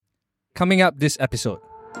Coming up this episode.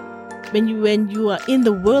 When you are in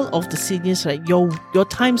the world of the seniors, right, your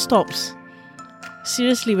time stops.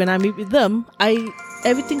 Seriously, when I meet with them,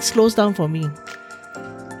 everything slows down for me.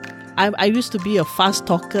 I used to be a fast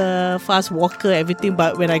talker, fast walker, everything,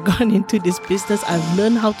 but when I got into this business, I've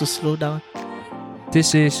learned how to slow down.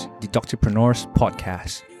 This is the Doctorpreneurs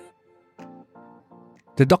Podcast.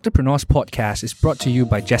 The Doctorpreneurs Podcast is brought to you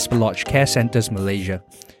by Jasper Lodge Care Centres Malaysia.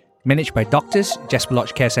 Managed by doctors, Jasper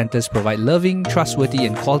Lodge Care Centres provide loving, trustworthy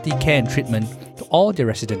and quality care and treatment to all their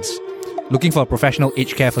residents. Looking for a professional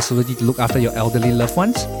aged care facility to look after your elderly loved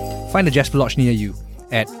ones? Find a Jasper Lodge near you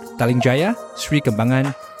at Taling Jaya, Sri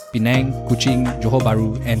Kembangan, Penang, Kuching, Johor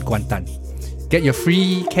Bahru and Kuantan. Get your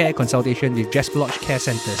free care consultation with Jasper Lodge Care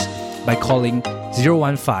Centres by calling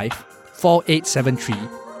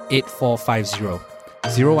 015-4873-8450,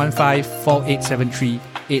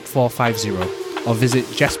 015-4873-8450 or visit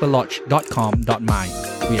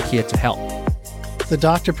jasperlodge.com.my. We are here to help. The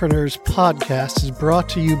Doctorpreneurs Podcast is brought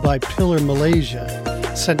to you by Pillar Malaysia,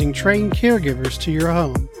 sending trained caregivers to your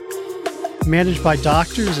home. Managed by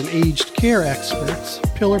doctors and aged care experts,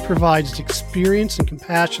 Pillar provides experience and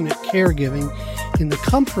compassionate caregiving in the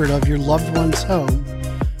comfort of your loved one's home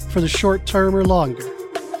for the short term or longer.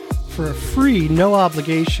 For a free,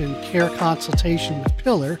 no-obligation care consultation with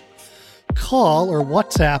Pillar, call or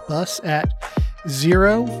WhatsApp us at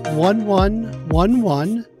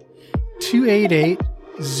 01111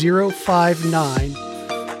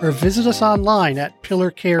 288-059 or visit us online at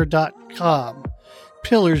pillarcare.com.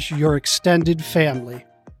 Pillar's your extended family.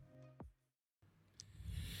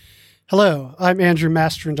 Hello, I'm Andrew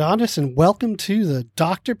Mastrondontis and welcome to the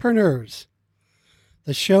Doctorpreneurs,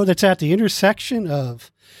 the show that's at the intersection of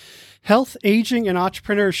health, aging, and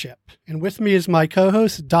entrepreneurship. And with me is my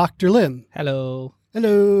co-host, Dr. Lim. Hello.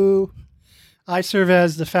 Hello. I serve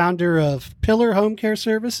as the founder of Pillar Home Care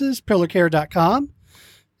Services, pillarcare.com,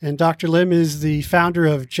 and Dr. Lim is the founder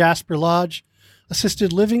of Jasper Lodge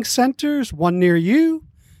Assisted Living Centers, one near you,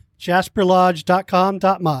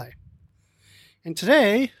 jasperlodge.com.my. And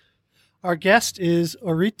today, our guest is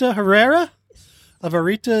Oretha Herrera of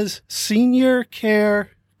Oretha's Senior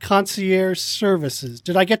Care Concierge Services.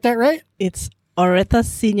 Did I get that right? It's Oretha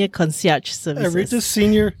Senior Concierge Services. Oretha's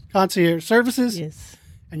Senior Concierge Services. Yes.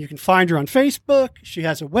 And you can find her on Facebook. She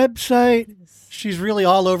has a website. Yes. She's really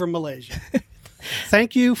all over Malaysia.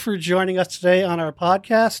 Thank you for joining us today on our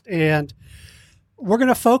podcast. And we're going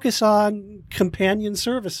to focus on companion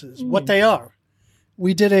services, what they are.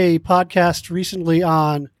 We did a podcast recently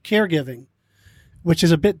on caregiving, which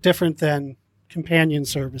is a bit different than companion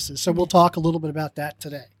services. So we'll talk a little bit about that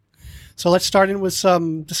today. So let's start in with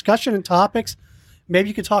some discussion and topics. Maybe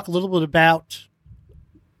you could talk a little bit about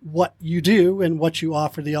what you do and what you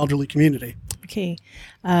offer the elderly community. Okay.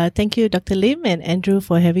 Thank you, Dr. Lim and Andrew,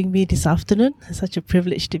 for having me this afternoon. It's such a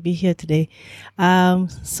privilege to be here today.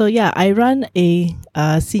 I run a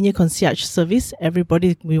senior concierge service.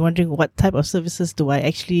 Everybody will be wondering what type of services do I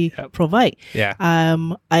actually provide. Yeah.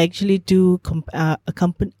 I actually do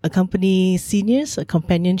accompany seniors, a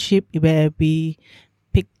companionship where we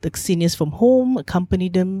pick the seniors from home, accompany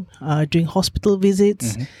them during hospital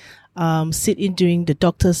visits, sit in during the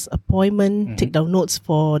doctor's appointment, take down notes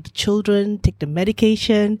for the children, take the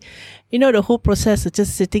medication. You know, the whole process of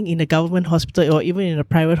just sitting in a government hospital or even in a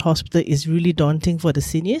private hospital is really daunting for the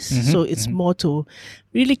seniors. So it's more to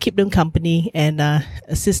really keep them company and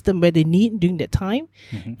assist them where they need during that time.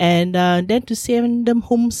 And then to send them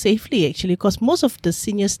home safely, actually, because most of the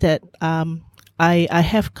seniors that I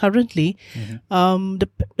have currently,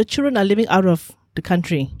 the children are living out of the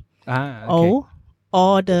country.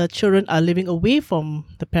 Or the children are living away from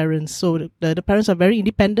the parents. So the parents are very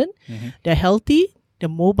independent. They're healthy. They're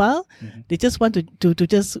mobile. They just want to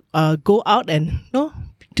just go out and to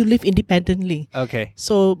live independently. Okay.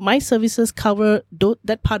 So my services cover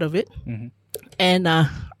that part of it. And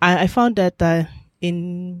I found that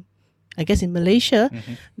in Malaysia,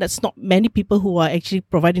 that's not many people who are actually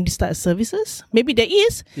providing this type of services. Maybe there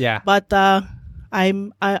is. Yeah. But I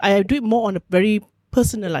do it more on a very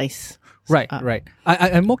personalized. Right.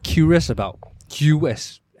 I'm more curious about you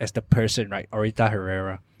as the person, right? Oretha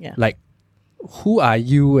Herrera. Yeah. Like, who are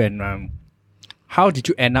you and how did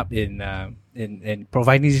you end up in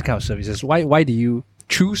providing these kind of services? Why do you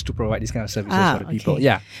choose to provide these kind of services for the people?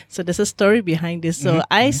 Yeah. So there's a story behind this. So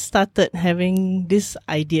I started having this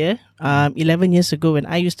idea 11 years ago when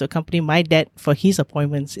I used to accompany my dad for his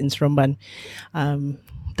appointments in Seremban.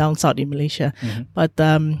 down south in Malaysia. But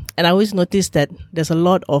and I always notice that there's a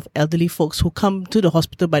lot of elderly folks who come to the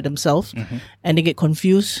hospital by themselves and they get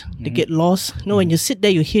confused, they get lost. When you sit there,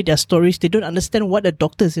 you hear their stories, they don't understand what the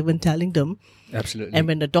doctor is even telling them. Absolutely. And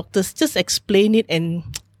when the doctors just explain it, and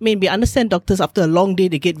maybe understand doctors after a long day,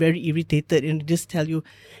 they get very irritated and just tell you,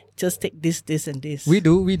 just take this, this, and this. We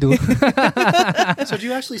do. So do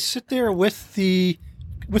you actually sit there with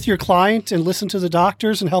your client and listen to the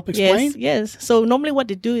doctors and help explain? Yes. So normally what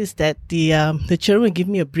they do is that the children will give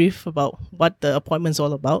me a brief about what the appointment's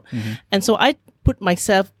all about. And so I put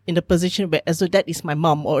myself in the position where as though that is my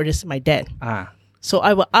mom or it is my dad. So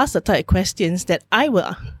I will ask the type of questions that I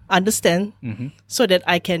will understand so that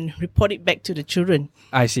I can report it back to the children.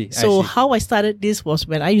 I see. So how I started this was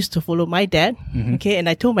when I used to follow my dad. Okay. And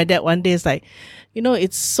I told my dad one day, it's like,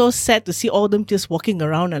 it's so sad to see all of them just walking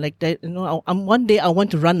around and like that. One day I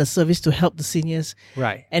want to run a service to help the seniors.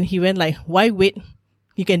 Right. And he went like, why wait?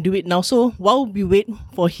 You can do it now. So while we wait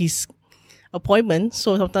for his appointment,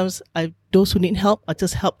 so sometimes those who need help, I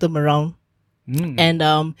just help them around. And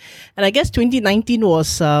I guess 2019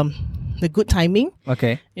 was the good timing.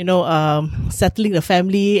 Okay. Settling the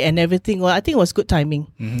family and everything. Well, I think it was good timing.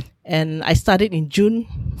 And I started in June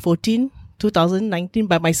 14, 2019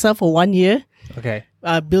 by myself for 1 year. Okay.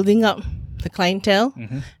 Building up the clientele.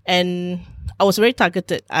 And I was very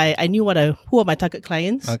targeted. I knew who are my target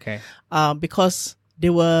clients. Okay. Because they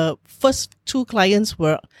were first 2 clients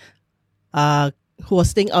were who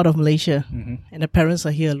was staying out of Malaysia and the parents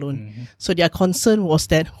are here alone. So their concern was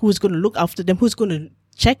that who's going to look after them, who's going to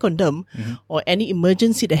check on them, or any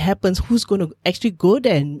emergency that happens, who's going to actually go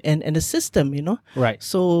there and assist them, Right.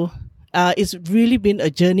 So it's really been a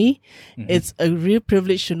journey. It's a real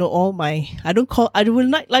privilege to know all my, I will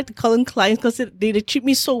not like to call them clients because they treat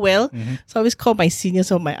me so well. So I always call my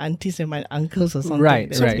seniors or my aunties and my uncles or something.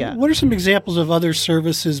 Right, So right. Yeah. what are some examples of other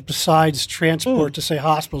services besides transport to, say,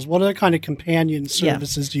 hospitals? What other kind of companion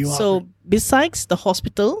services do you offer? So besides the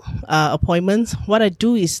hospital appointments, what I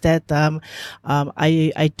do is that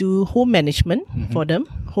I do home management for them.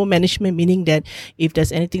 Home management meaning that if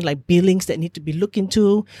there's anything like billings that need to be looked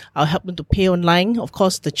into, I'll help them to pay online. Of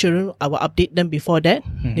course, the children, I will update them before that.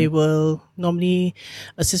 They will normally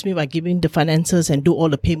assist me by giving the finances and do all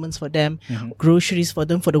the payments for them, groceries for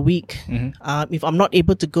them for the week. If I'm not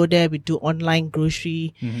able to go there, we do online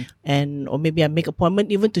grocery or maybe I make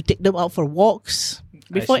appointment even to take them out for walks.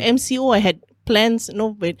 Before MCO, I had plans,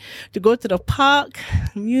 to go to the park,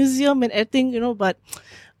 museum and everything, but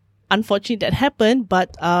unfortunately that happened.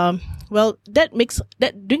 But, during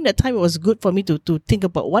that time, it was good for me to think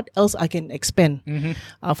about what else I can expand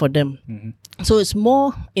for them. So it's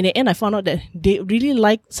more, in the end, I found out that they really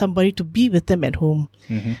like somebody to be with them at home.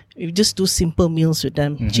 You just do simple meals with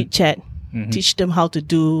them, chit chat. Teach them how to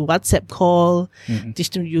do WhatsApp call, teach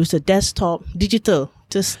them to use the desktop, digital,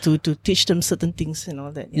 just to teach them certain things and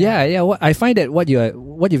all that. Yeah. I find that what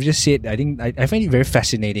you've just said, I think I find it very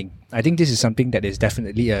fascinating. I think this is something that is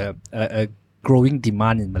definitely a growing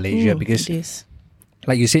demand in Malaysia because, it is.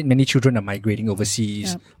 like you said, many children are migrating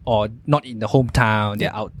overseas or not in the hometown.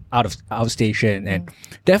 They're out of outstation, and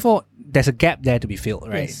therefore there's a gap there to be filled,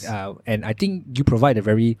 right? Yes. And I think you provide a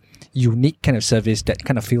very unique kind of service that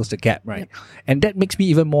kind of fills the gap, right? And that makes me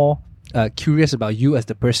even more curious about you as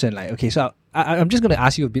the person. Like, okay, so I'm just going to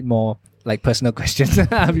ask you a bit more like personal questions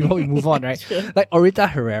before we move on, right? Sure. Like Oretha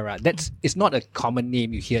Herrera, it's not a common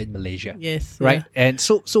name you hear in Malaysia. Yes. Right? Yeah. And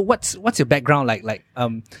so what's your background like? Like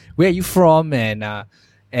where are you from and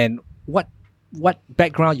what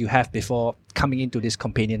background you have before coming into this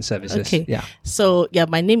companion services? Okay. Yeah. So,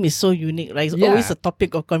 my name is so unique, right? It's always a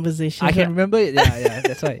topic of conversation. I can remember it. Yeah,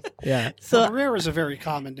 that's right. Yeah. So, Herrera is a very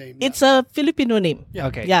common name. it's a Filipino name. Yeah.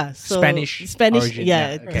 Okay. Yeah. So Spanish origin.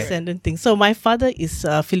 yeah, Okay. descendant thing. So my father is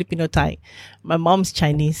Filipino Thai. My mom's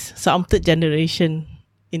Chinese. So I'm third generation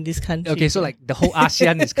in this country. Okay, so like the whole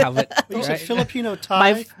ASEAN is covered. You said right? Filipino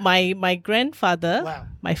Thai. My grandfather, Wow.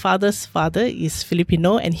 my father's father is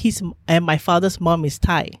Filipino, and my father's mom is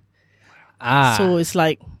Thai. So it's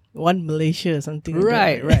like one Malaysia or something.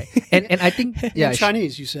 like that. Right. And I think And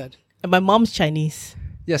Chinese, you said. And my mom's Chinese.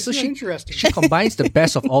 Yeah, so Isn't that she interesting? she combines the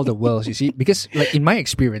best of all the worlds, you see, because like in my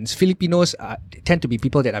experience, Filipinos tend to be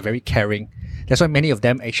people that are very caring. That's why many of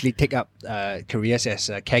them actually take up careers as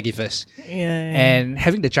caregivers. Yeah. And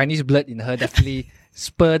having the Chinese blood in her definitely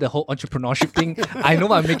spur the whole entrepreneurship thing? I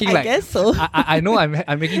know I'm making I guess so. I know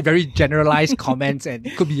I'm making very generalized comments, and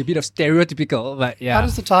it could be a bit of stereotypical, but yeah. How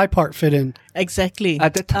does the Thai part fit in? Exactly.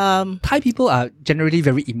 Thai people are generally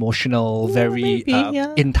very emotional, very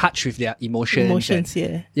in touch with their emotions.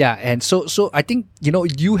 Yeah, and so I think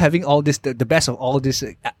you having all this, the best of all these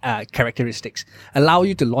characteristics, allow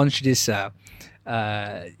you to launch this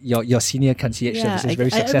your senior concierge services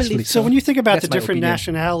very successfully. So when you think about the different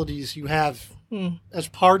nationalities you have as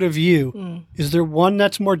part of you, is there one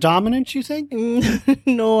that's more dominant, you think?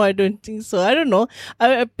 No, I don't think so. I don't know.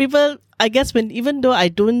 People, I guess, even though I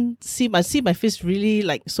don't see my face really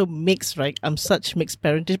like so mixed, right? I'm such mixed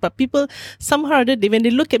parentage, but people somehow or other, when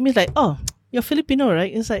they look at me, it's like, oh, you're Filipino,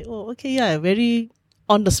 right? It's like, oh, okay, yeah, very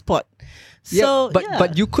on the spot. So,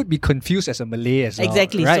 but you could be confused as a Malay as well.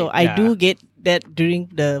 Exactly. Right? So I do get that during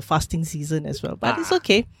the fasting season as well. But it's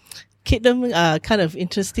okay. Keep them kind of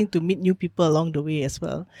interesting to meet new people along the way as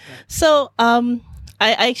well. So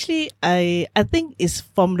I think it's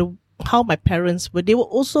from how my parents were. They were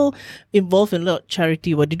also involved in a lot of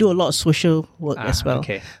charity work. They do a lot of social work as well.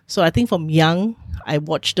 Okay. So I think from young, I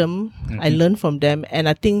watched them, I learned from them, and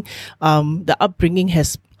I think the upbringing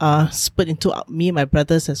has split into me and my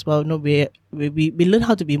brothers as well. We learn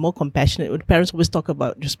how to be more compassionate. The parents always talk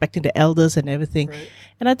about respecting the elders and everything, right.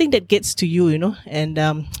 And I think that gets to you,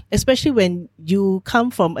 and especially when you come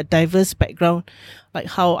from a diverse background, like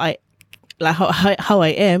how I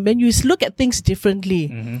am, when you look at things differently.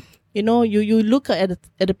 Mm-hmm. You look at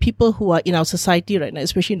the people who are in our society right now,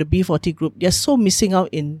 especially in the B40 group. They're so missing out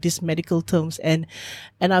in these medical terms, and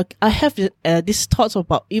I have these thoughts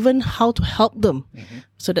about even how to help them. Mm-hmm.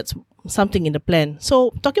 So that's something in the plan.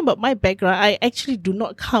 So talking about my background, I actually do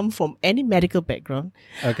not come from any medical background.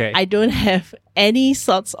 Okay, I don't have any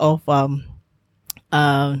sorts of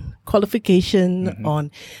qualification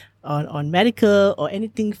on medical or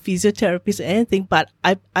anything, physiotherapists or anything, but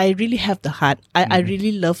I really have the heart. I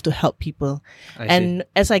really love to help people. And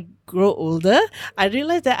as I grow older, I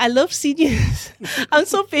realize that I love seniors. I'm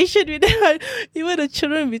so patient with them. Even the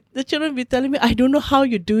children be telling me, I don't know how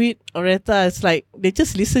you do it, Oretha. It's like they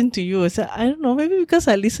just listen to you. So I don't know, maybe because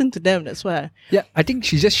I listen to them, that's why. Yeah, I think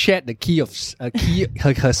she just shared the key of her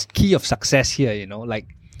key of success here, like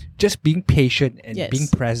just being patient and being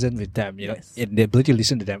present with them, and the ability to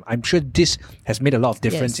listen to them. I'm sure this has made a lot of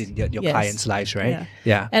difference in your clients' lives, right?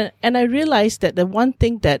 Yeah. And I realized that the one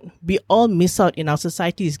thing that we all miss out in our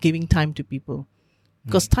society is giving time to people.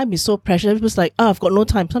 Because time is so precious. People's like, I've got no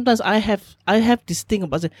time. Sometimes I have this thing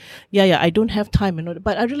about it. I don't have time.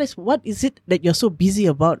 But I realized, what is it that you're so busy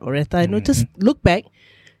about, Oretha? Just look back,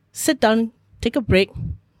 sit down, take a break,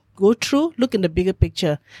 go through, look in the bigger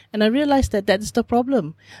picture. And I realized that that's the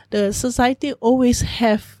problem. The society always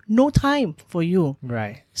have no time for you.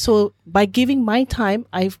 Right. So by giving my time,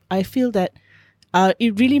 I feel that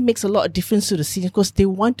it really makes a lot of difference to the seniors because they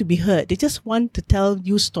want to be heard. They just want to tell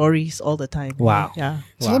you stories all the time. Wow. Yeah.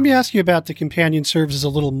 So let me ask you about the companion services a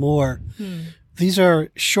little more. These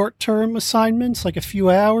are short-term assignments, like a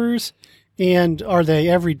few hours. And are they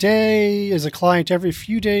every day? Is a client every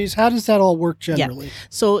few days? How does that all work generally? Yeah.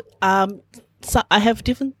 So I have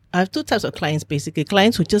two types of clients, basically.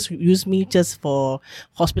 Clients who just use me just for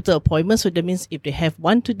hospital appointments. So that means if they have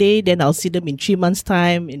one today, then I'll see them in 3 months'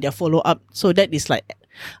 time in their follow-up. So that is like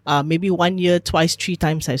maybe 1 year, twice, 3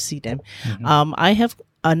 times I see them. I have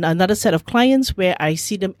another set of clients where I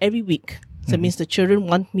see them every week. So that means the children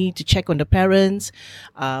want me to check on the parents,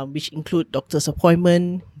 which include doctor's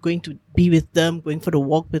appointment, going to be with them, going for the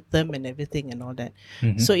walk with them and everything and all that.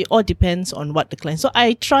 So it all depends on what the client. So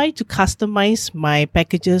I try to customize my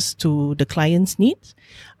packages to the client's needs.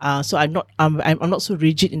 So I'm not so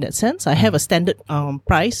rigid in that sense. I have a standard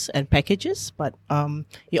price and packages, but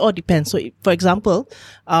it all depends. So for example,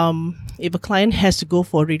 if a client has to go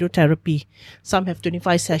for radiotherapy, some have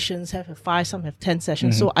 25 sessions, have 5, some have 10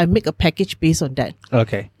 sessions. So I make a package based on that.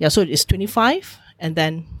 Okay. Yeah, so it's 25. And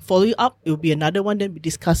then follow up, it will be another one that we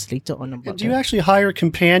discuss later on about. Do you actually hire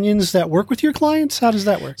companions that work with your clients? How does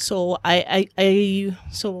that work? So I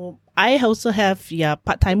also have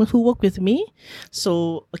part-timers who work with me.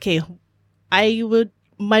 So okay, my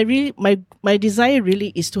desire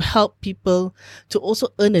really is to help people to also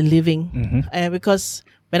earn a living, because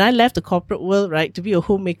when I left the corporate world, right, to be a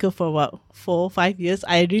homemaker for about 4 or 5 years,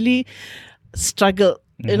 I really struggled.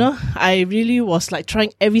 I really was like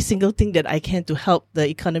trying every single thing that I can to help the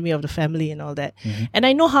economy of the family and all that. And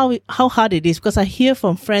I know how hard it is because I hear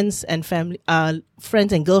from friends and family,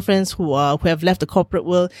 friends and girlfriends who have left the corporate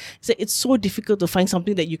world. Say it's so difficult to find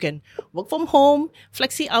something that you can work from home,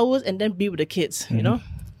 flexi hours, and then be with the kids.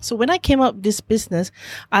 So when I came up with this business,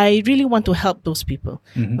 I really want to help those people,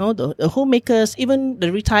 the homemakers, even the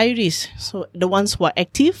retirees. So the ones who are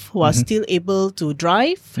active, who are still able to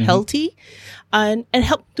drive, healthy, and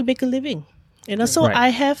help to make a living. So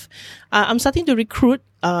I'm starting to recruit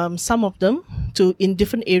some of them in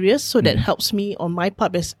different areas. So that helps me on my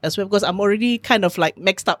part as well, because I'm already kind of like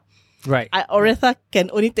maxed up. Right. Oretha can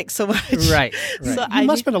only take so much. Right. So You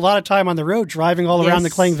must spend a lot of time on the road driving all around the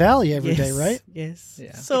Klang Valley every day, right? Yes.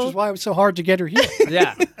 Yeah. So, which is why it was so hard to get her here.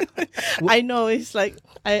 Yeah. I know, it's like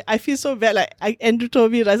I feel so bad. Like Andrew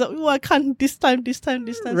told me, I was like, I can't this time.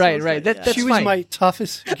 Right, so right. like, That's She was fine. my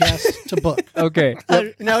toughest guest to book. Okay.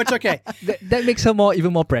 No, it's okay. That makes her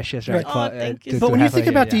even more precious, right? Right. Thank you. to But when you have her think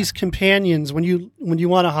here, about yeah. these companions, when you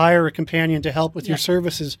want to hire a companion to help with your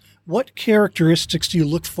services, what characteristics do you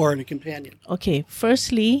look for in a companion? Okay,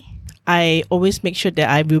 firstly, I always make sure that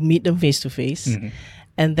I will meet them face to face,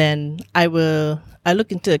 and then I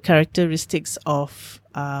look into the characteristics of.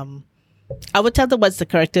 I would tell them what's the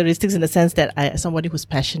characteristics in the sense that somebody who's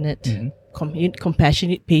passionate,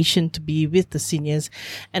 compassionate, patient to be with the seniors,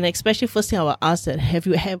 and especially first thing I will ask that have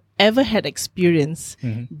you ever had experience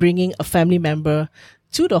bringing a family member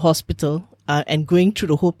to the hospital and going through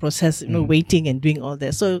the whole process, waiting and doing all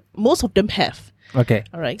that. So most of them have. Okay.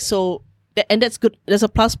 All right. So, and that's good. That's a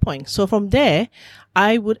plus point. So from there,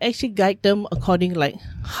 I would actually guide them according like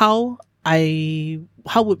how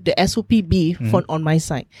would the SOP be on my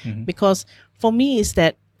side? Because for me is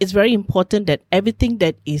that it's very important that everything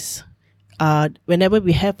that is, whenever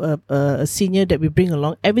we have a senior that we bring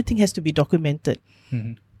along, everything has to be documented.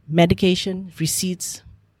 Medication, receipts,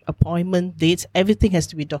 appointment, dates, everything has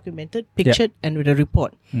to be documented, pictured, and with a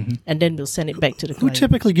report. And then we'll send it back to the Who client.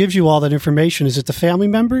 typically gives you all that information? Is it the family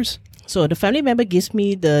members? So the family member gives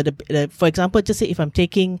me the for example, just say if I'm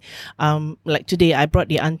taking, like today, I brought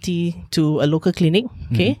the auntie to a local clinic,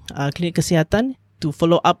 clinic kesihatan, to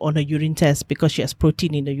follow up on her urine test because she has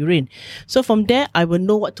protein in the urine. So from there, I will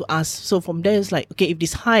know what to ask. So from there, it's like, okay, if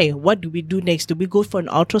this high, what do we do next? Do we go for an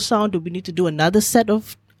ultrasound? Do we need to do another set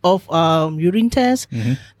of urine tests,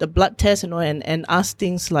 the blood test, and ask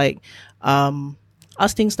things like,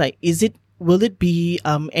 will it be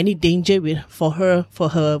any danger for her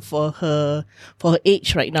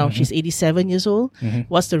age right now? She's 87 years old.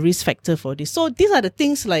 What's the risk factor for this? So these are the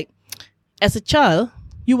things like, as a child,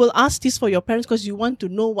 you will ask this for your parents because you want to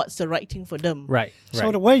know what's the right thing for them. Right. So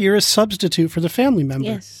in a way, you're a substitute for the family member.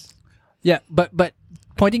 Yes. Yeah, but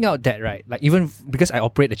pointing out that, right, like even because I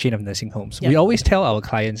operate a chain of nursing homes, we always tell our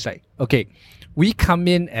clients, like, okay, we come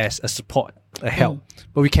in as a support, a help,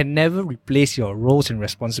 but we can never replace your roles and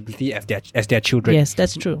responsibility as their children. Yes,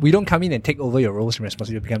 that's true. We don't come in and take over your roles and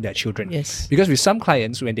responsibility to become their children. Yes. Because with some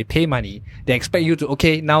clients, when they pay money, they expect you to,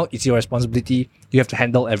 okay, now it's your responsibility. You have to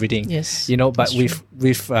handle everything. Yes. But with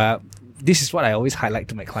this is what I always highlight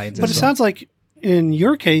to my clients. But it sounds like in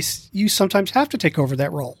your case, you sometimes have to take over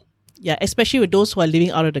that role. Yeah, especially with those who are living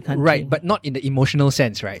out of the country. Right, but not in the emotional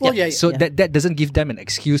sense, right? Well, yeah. So that doesn't give them an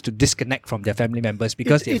excuse to disconnect from their family members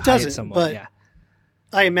because they've hired doesn't, someone. but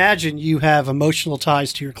I imagine you have emotional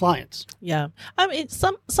ties to your clients. Yeah, I mean,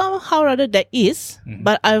 somehow or other there is,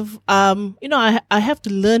 but I've I have to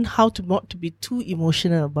learn how to not to be too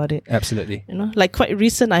emotional about it. Absolutely. Like quite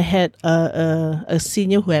recent, I had a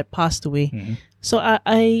senior who had passed away. So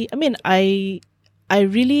I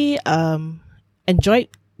really enjoyed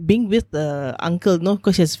being with the uncle,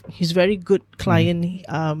 because he's very good client.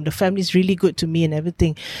 The family is really good to me and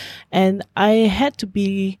everything, and I had to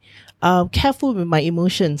be careful with my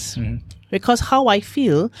emotions because how I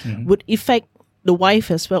feel would affect the wife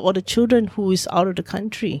as well or the children who is out of the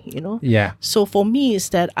country. Yeah. So for me is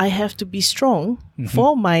that I have to be strong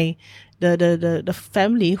for my the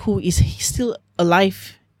family who is still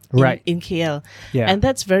alive. In KL. Yeah. And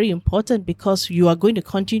that's very important because you are going to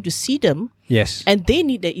continue to see them. Yes. And they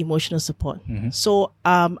need the emotional support. So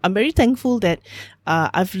I'm very thankful that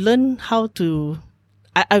I've learned how to...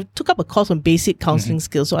 I took up a course on basic counseling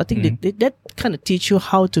skills. So I think that kind of teach you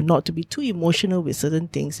how to not to be too emotional with certain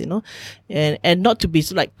things, and not to be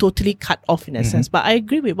like totally cut off in a sense. But I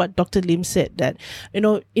agree with what Dr. Lim said that, in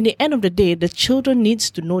the end of the day, the children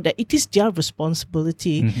needs to know that it is their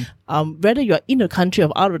responsibility, whether you're in the country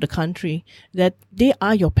or out of the country, that they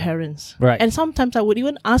are your parents. Right. And sometimes I would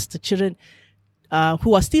even ask the children,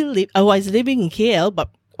 who are still who is living in KL, but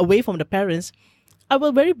away from the parents, I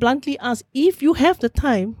will very bluntly ask, if you have the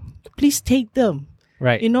time, please take them.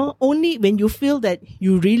 Right. Only when you feel that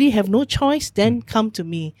you really have no choice, then come to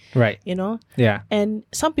me. Right. Yeah. And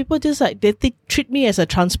some people just like, they treat me as a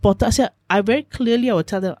transporter. I very clearly, I will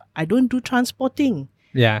tell them, I don't do transporting.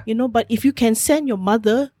 Yeah. But if you can send your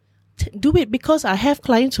mother do it because I have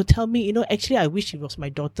clients who tell me, actually, I wish it was my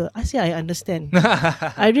daughter. I say, I understand.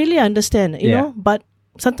 I really understand, you know, but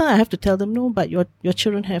sometimes I have to tell them, no, but your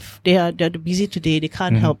children they're busy today. They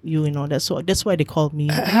can't help you, that's why they call me.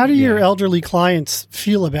 How do your elderly clients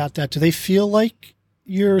feel about that? Do they feel like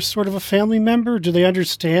you're sort of a family member? Do they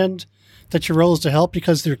understand that your role is to help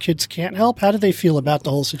because their kids can't help? How do they feel about the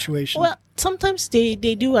whole situation? Well, sometimes they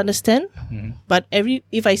do understand, but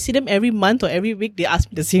if I see them every month or every week, they ask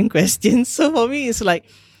me the same question. So for me, it's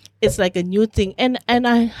like a new thing, and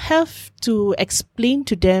I have to explain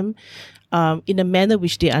to them in a manner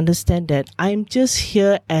which they understand that I'm just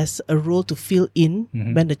here as a role to fill in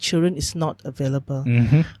when the children is not available.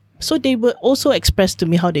 So they will also express to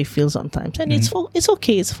me how they feel sometimes, and it's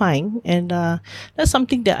okay, it's fine, and that's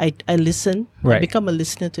something that I listen. Right. I become a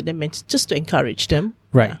listener to them, and just to encourage them.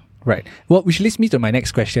 Right. Well, which leads me to my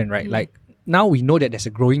next question, right? Like, now we know that there's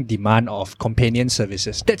a growing demand of companion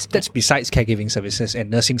services. That's besides caregiving services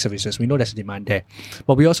and nursing services. We know there's a demand there.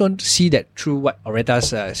 But we also see that through what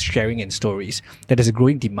Oretha's sharing in stories, that there's a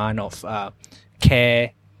growing demand of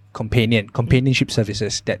companionship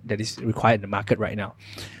services that is required in the market right now.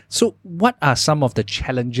 So what are some of the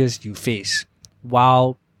challenges you face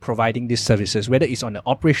while providing these services, whether it's on an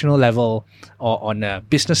operational level or on a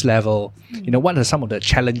business level? What are some of the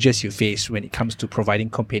challenges you face when it comes to providing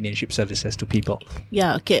companionship services to people?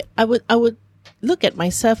 Yeah, okay. I would look at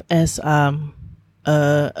myself as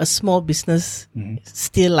a small business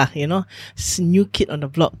still it's a new kid on the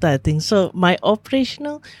block type of thing. So my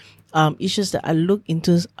operational issues that I look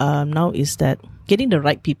into now is that getting the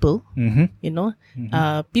right people.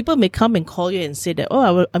 People may come and call you and say that,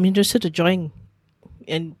 I'm interested to join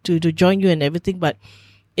and to join you and everything, but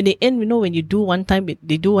in the end, when you do one time,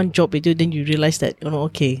 they do one job with you, then you realize that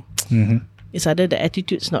it's either the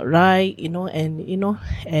attitude's not right,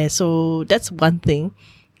 so that's one thing.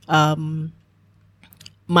 My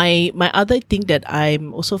other thing that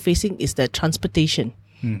I'm also facing is the transportation,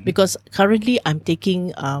 because currently I'm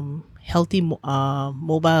taking healthy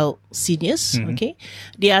mobile seniors. Okay,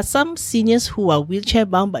 there are some seniors who are wheelchair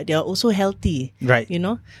bound, but they are also healthy, right?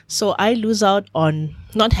 So I lose out on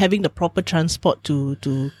not having the proper transport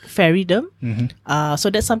to ferry them. So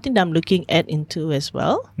that's something that I'm looking into as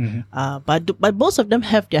well. But most of them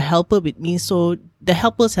have their helper with me, so the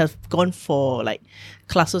helpers have gone for like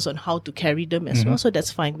classes on how to carry them as well. So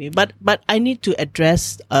that's fine with me. But I need to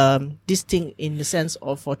address this thing in the sense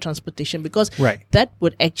of for transportation, because that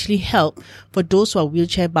would actually help for those who are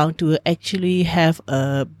wheelchair bound to actually have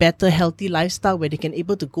a better healthy lifestyle where they can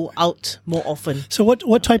able to go out more often. So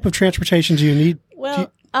what type of transportation do you need?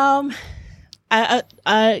 Well,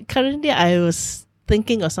 I currently I was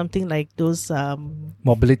thinking of something like those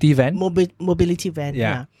mobility van. Mobility van,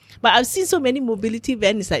 yeah. But I've seen so many mobility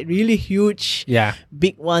vans, it's like really huge,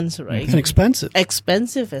 big ones, right? And expensive.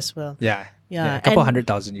 Expensive as well. Yeah. A couple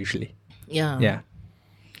 100,000 usually. Yeah.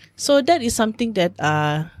 So that is something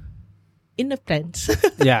that in the plans.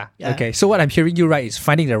 Yeah. Okay. So what I'm hearing you right is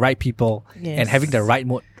finding the right people and having the right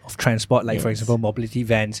mode of transport, like for example, mobility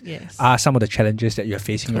vans, are some of the challenges that you're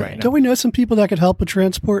facing right now. Don't we know some people that could help with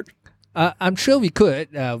transport? I'm sure we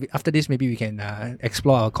could. After this, maybe we can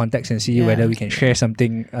explore our contacts and see whether we can share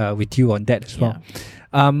something with you on that as well.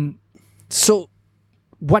 So,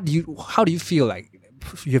 how do you feel like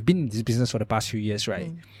you've been in this business for the past few years,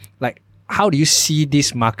 right? Like, how do you see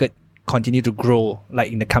this market continue to grow,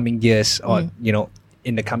 like in the coming years, or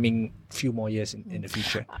in the coming few more years in the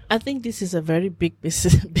future? I think this is a very big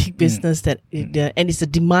business that and it's a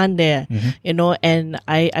demand there, and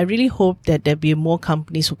I really hope that there be more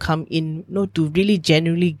companies who come in, to really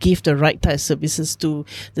genuinely give the right type of services to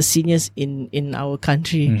the seniors in our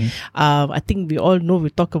country. I think we all know, we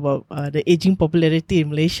talk about the aging popularity in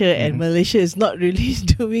Malaysia, and Malaysia is not really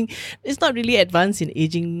it's not really advanced in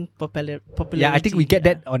aging popularity. Yeah, I think we get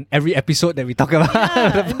that on every episode that we talk about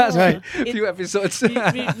the past few episodes.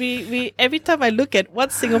 We every time I look at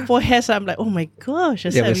what Singapore has, I'm like, oh my gosh,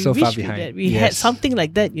 we're so far behind. We had something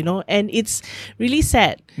like that, and it's really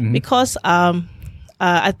sad because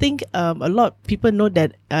I think a lot of people know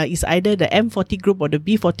that it's either the M40 group or the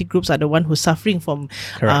B40 groups are the one who's suffering from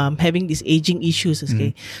having these aging issues.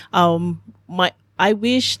 Okay, I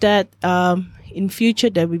wish that in future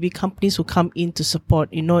there will be companies who come in to support,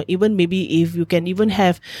 even maybe if you can even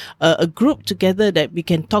have a group together that we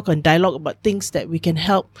can talk and dialogue about things that we can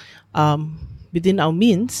help within our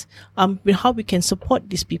means, with how we can support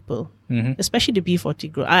these people, especially the B40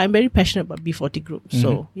 group. I'm very passionate about B40 group.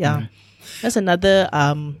 So that's another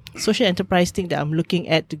social enterprise thing that I'm looking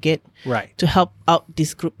at to get to help out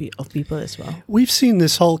this group of people as well. We've seen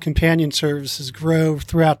this whole companion services grow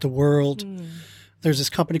throughout the world. There's this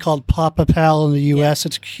company called Papa Pal in the U.S.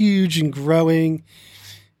 It's huge and growing.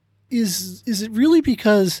 Is it really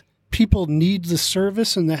because people need the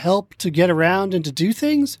service and the help to get around and to do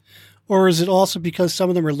things? Or is it also because some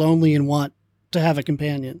of them are lonely and want to have a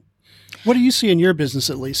companion? What do you see in your business,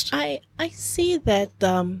 at least? I see that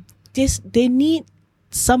they need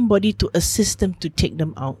somebody to assist them to take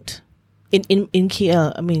them out. In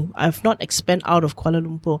KL, I mean, I've not expanded out of Kuala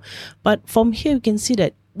Lumpur, but from here you can see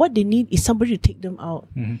that what they need is somebody to take them out.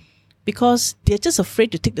 Mm-hmm. Because they're just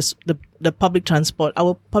afraid to take the public transport.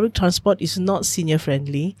 Our public transport is not senior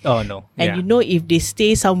friendly. Oh no! And you know, if they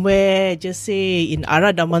stay somewhere, just say in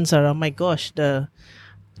Ara Damansara, my gosh, the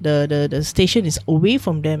station is away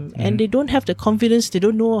from them, and they don't have the confidence. They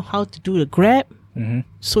don't know how to do the Grab,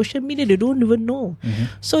 social media. They don't even know,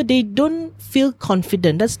 so they don't feel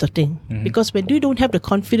confident. That's the thing. Because when they don't have the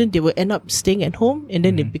confidence, they will end up staying at home, and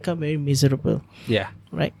then they become very miserable. Yeah.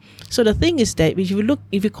 Right. So the thing is that if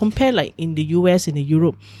you compare like in the US, in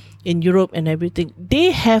Europe and everything,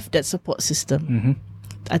 they have that support system.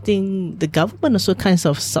 I think the government also kind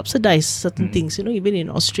of subsidize certain things. You know, even in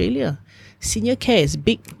Australia, senior care is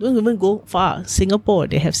big. Don't even go far. Singapore,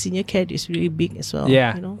 they have senior care is really big as well.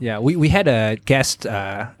 Yeah, you know? yeah. We had a guest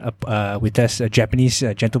with us, a Japanese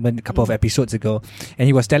gentleman, a couple of episodes ago, and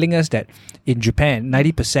he was telling us that in Japan,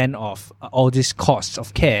 90% of all these costs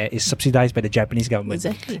of care is subsidized by the Japanese government.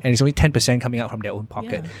 Exactly. And it's only 10% coming out from their own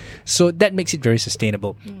pocket. Yeah. So that makes it very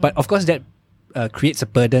sustainable. But of course, that creates a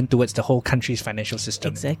burden towards the whole country's financial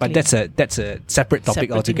system. Exactly. But that's a separate topic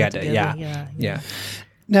altogether. Yeah.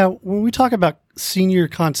 Now, when we talk about senior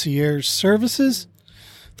concierge services,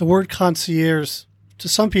 the word concierge to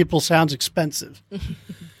some people sounds expensive.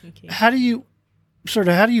 Okay. How do you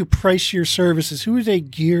price your services? Who are they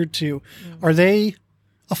geared to? Are they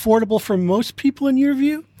affordable for most people in your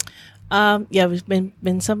view?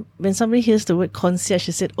 When somebody hears the word concierge,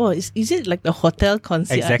 they said, "Oh, is it like the hotel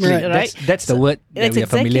concierge?" Exactly, right? That's the word that we are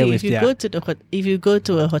familiar with. If you go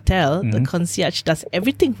to a hotel, the concierge does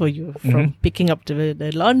everything for you, from picking up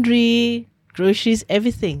the laundry, groceries,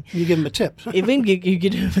 everything. You give them a tip. Even you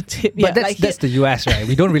give them a tip. But that's the US, right?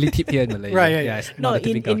 We don't really tip here in Malaysia. Right. Yeah. It's not a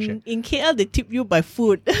tipping culture. In KL, they tip you by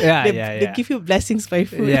food. They give you blessings by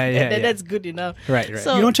food. And that's good enough. Right.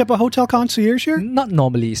 So, you don't tip a hotel concierge here? Not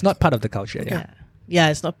normally. It's not part of the culture. Yeah,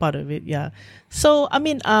 it's not part of it. Yeah. So I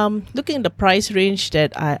mean, looking at the price range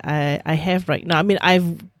that I have right now, I mean,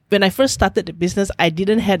 when I first started the business, I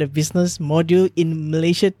didn't have a business module in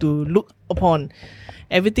Malaysia to look upon.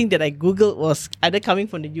 Everything that I Googled was either coming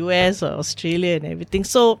from the US or Australia and everything.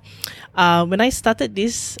 So when I started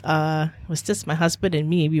this, it was just my husband and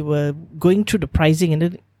me. We were going through the pricing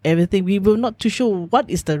and everything. We were not too sure what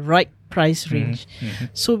is the right price range.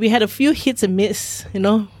 So we had a few hits and miss, with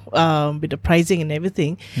the pricing and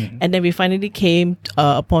everything. And then we finally came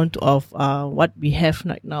upon what we have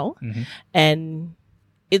right now. And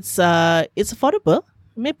it's affordable.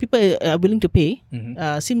 Many people are willing to pay.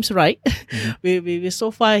 Seems right. We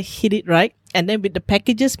so far hit it right, and then with the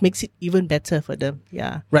packages makes it even better for them.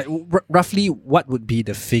 Yeah. Right. Roughly, what would be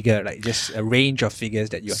the figure? Like just a range of figures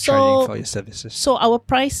that you're charging for your services. So our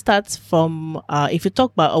price starts from if you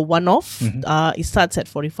talk about a one-off, it starts at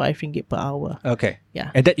 45 ringgit per hour. Okay.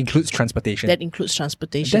 Yeah. And that includes transportation. That's actually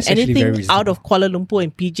very anything reasonable. out of Kuala Lumpur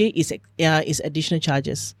and PJ is additional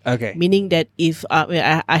charges. Okay. Meaning that if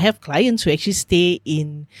I have clients who actually stay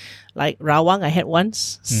in like Rawang, I had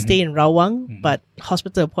once stay in Rawang, but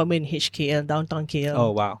hospital appointment in HKL, downtown KL.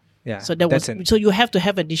 Oh wow. Yeah. So so you have to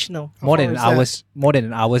have additional more than an hour's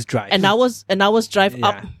drive. An hour's drive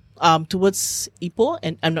up towards Ipoh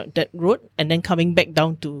and that road, and then coming back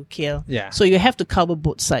down to KL. Yeah. So you have to cover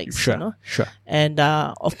both sides. Sure. And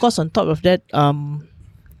of course, on top of that,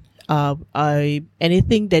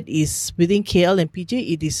 anything that is within KL and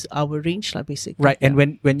PJ, it is our range, basically. Right. And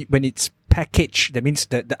when it's packaged, that means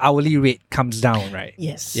the hourly rate comes down, right?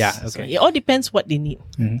 Yes. Yeah. Okay. So it all depends what they need.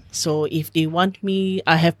 So if they want me,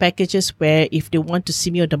 I have packages where if they want to see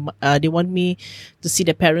me they want me to see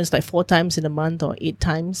their parents like 4 times in a month or 8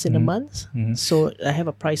 times in a month. So I have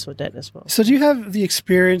a price for that as well. So do you have the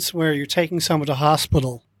experience where you're taking someone to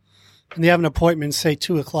hospital and they have an appointment, say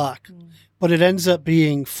 2:00, but it ends up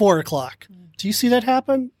being 4:00? Do you see that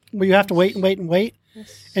happen where you have to wait and wait and wait?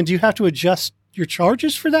 Yes. And do you have to adjust your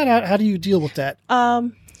charges for that? How do you deal with that?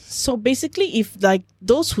 So basically, if like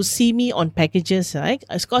those who see me on packages, right?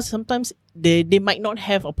 Of course, sometimes they might not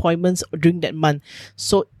have appointments during that month.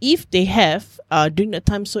 So if they have during that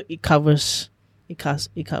time, so it covers. It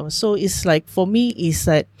covers. So it's like for me, it's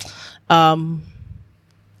like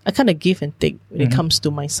I kind of give and take when it comes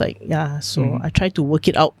to my side. Yeah. So I try to work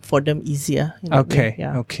it out for them easier. Okay.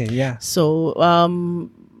 Yeah. Okay. Yeah. So,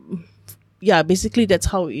 yeah, basically that's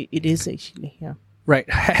how it is actually. Yeah. Right.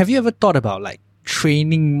 Have you ever thought about like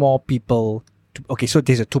training more people? Okay, so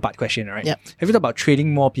there's a two-part question, right? Yep. Have you thought about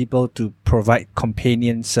training more people to provide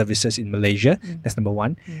companion services in Malaysia? That's number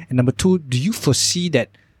one. And number two, do you foresee that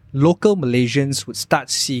local Malaysians would start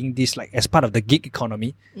seeing this like as part of the gig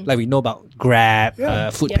economy? Like we know about Grab,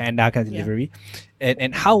 Food Panda kind of delivery.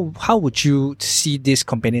 And how would you see this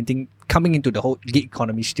companion thing coming into the whole gig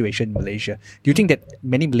economy situation in Malaysia? Do you think that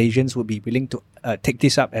many Malaysians would be willing to take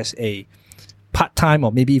this up as a part-time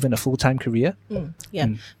or maybe even a full-time career?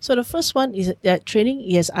 So the first one is that training.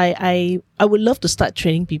 Yes, I would love to start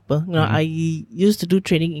training people. You know, I used to do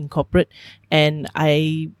training in corporate, and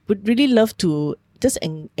I would really love to just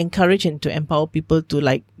encourage and to empower people to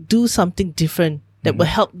like do something different that will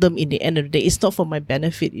help them in the end of the day. It's not for my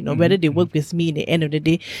benefit, you know, whether they work with me in the end of the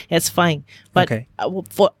day, that's fine. But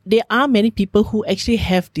there are many people who actually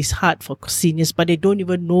have this heart for seniors, but they don't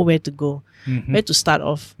even know where to go, where to start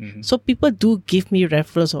off. So people do give me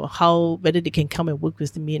referrals or whether they can come and work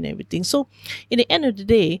with me and everything. So in the end of the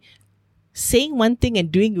day, saying one thing and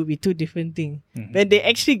doing will be two different things. When they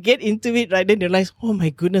actually get into it, right, then they realize, oh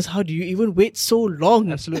my goodness, how do you even wait so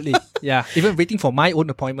long? Absolutely. Yeah. Even waiting for my own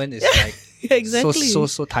appointment is like exactly so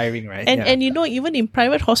tiring, right? And you know, even in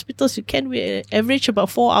private hospitals, you can average about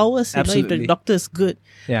 4 hours, you know, if the doctor is good.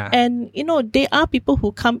 Yeah. And you know, there are people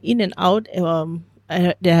who come in and out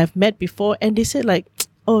that I have met before, and they say like,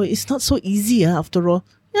 oh, it's not so easy after all.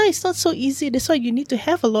 Yeah, it's not so easy. That's why you need to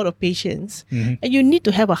have a lot of patience, and you need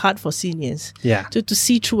to have a heart for seniors. Yeah. To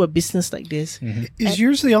see through a business like this. Is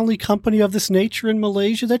yours the only company of this nature in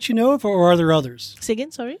Malaysia that you know of, or are there others? Say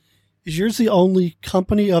again, sorry? Is yours the only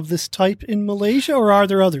company of this type in Malaysia, or are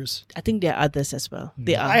there others? I think there are others as well.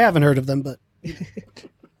 They are. I haven't heard of them, but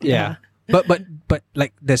yeah. But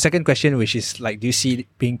like the second question, which is like, do you see it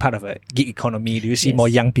being part of a gig economy? Do you see more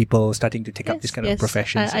young people starting to take up this kind of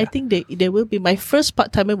professions? I think there will be. My first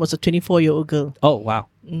part-timer was a 24-year-old girl. Oh, wow.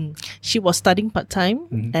 She was studying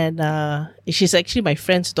part-time, and she's actually my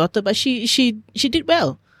friend's daughter, but she did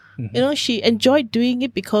well. You know, she enjoyed doing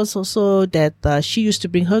it because also that she used to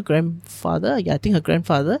bring her grandfather, I think her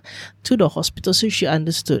grandfather, to the hospital, so she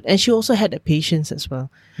understood. And she also had the patience as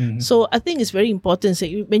well. So I think it's very important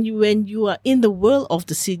that when you are in the world of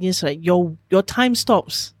the seniors, right, your time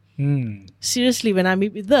stops. Seriously, when I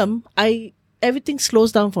meet with them, everything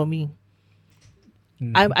slows down for me.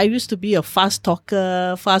 I used to be a fast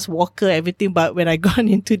talker, fast walker, everything. But when I got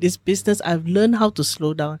into this business, I've learned how to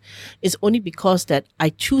slow down. It's only because that I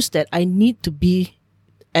choose that I need to be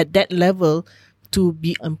at that level to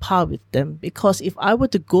be on par with them. Because if I were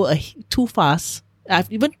to go too fast,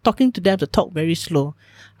 I've even talking to them to talk very slow.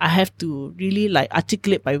 I have to really like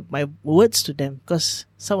articulate my words to them, because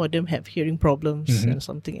some of them have hearing problems and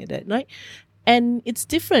something like that, right? And it's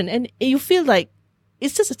different, and you feel like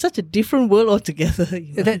it's just such a different world altogether.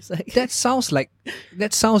 You know? That sounds like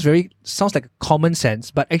a common sense,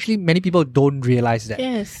 but actually many people don't realize that.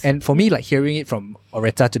 Yes. And for me, like hearing it from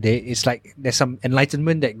Oretha today, it's like there's some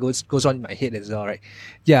enlightenment that goes on in my head as well, right?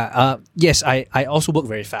 Yeah. Yes, I also work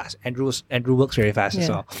very fast. Andrew works very fast as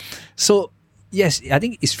well. So yes, I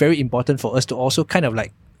think it's very important for us to also kind of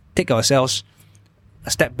like take ourselves a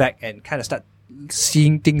step back and kind of start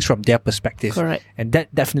seeing things from their perspective. Correct. And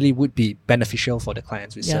that definitely would be beneficial for the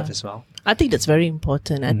clients we serve as well. I think that's very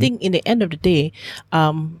important. I think in the end of the day,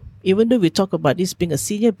 even though we talk about this being a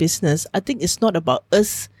senior business, I think it's not about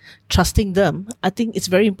us trusting them. I think it's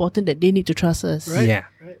very important that they need to trust us. Right. Yeah.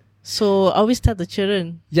 Right. So I always tell the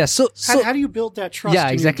children. Yeah. So how do you build that trust? Yeah,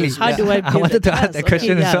 exactly. How do I build I wanted to trust? ask that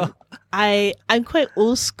question as well. I'm quite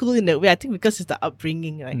old school in that way. I think because it's the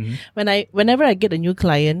upbringing, right? Whenever I get a new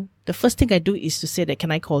client, the first thing I do is to say that,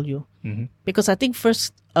 can I call you? Because I think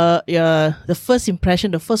first, the first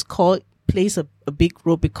impression, the first call plays a big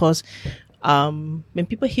role, because when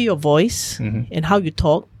people hear your voice and how you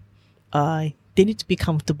talk, they need to be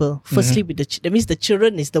comfortable. Firstly, with that means the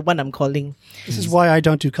children is the one I'm calling. This is why I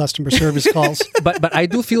don't do customer service calls. But I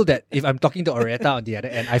do feel that if I'm talking to Oretha on the other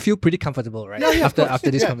end, I feel pretty comfortable, right? After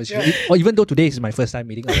this conversation. Or even though today is my first time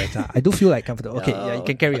meeting Oretha, I do feel like comfortable. Okay, you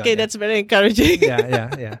can carry on. Okay, that's very encouraging.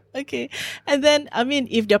 Yeah. Okay. And then, I mean,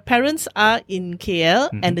 if their parents are in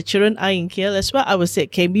KL and the children are in KL as well, I would say,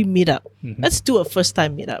 can we meet up? Let's do a first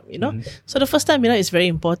time meet up, you know? So the first time meet up is very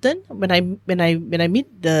important. When I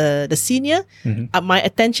meet the senior, my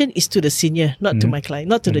attention is to the senior, not to my client,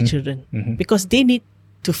 not to the children, because they need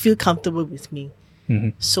to feel comfortable with me.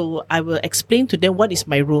 So I will explain to them what is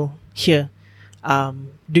my role here.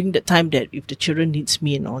 during the time that if the children needs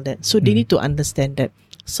me and all that. So they need to understand that.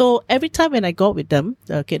 So every time when I go out with them,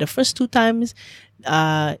 okay, the first 2 times,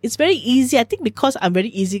 it's very easy. I think because I'm very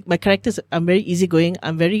easy, my characters, I'm very easygoing.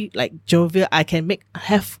 I'm very like jovial. I can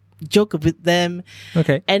have joke with them.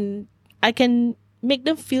 Okay. And I can make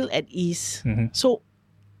them feel at ease. So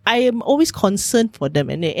I am always concerned for them.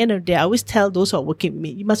 And at the end of the day, I always tell those who are working with me,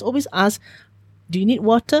 you must always ask, do you need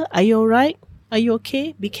water? Are you all right? Are you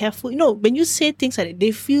okay? Be careful. You know, when you say things like that,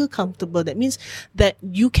 they feel comfortable. That means that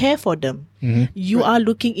you care for them. You are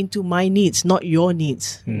looking into my needs, not your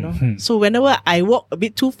needs. You know? So whenever I walk a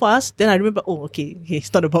bit too fast, then I remember, oh, okay,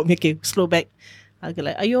 it's not about me. Okay, slow back. I'll go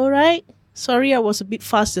like, are you all right? Sorry, I was a bit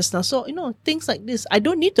fast just now. So, you know, things like this. I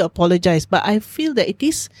don't need to apologize, but I feel that it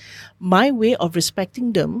is my way of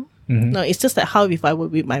respecting them. No, it's just like how if I were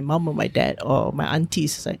with my mom or my dad or my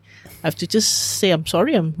aunties, it's like, I have to just say, I'm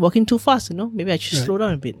sorry, I'm walking too fast, you know. Maybe I should slow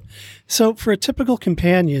down a bit. So for a typical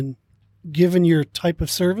companion, given your type of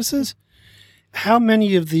services, how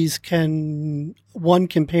many of these can one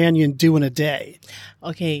companion do in a day?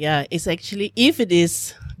 Okay, yeah. It's actually, if it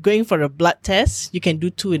is going for a blood test, you can do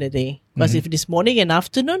 2 in a day. Because if it is morning and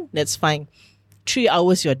afternoon, that's fine. 3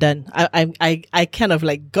 hours, you're done. I kind of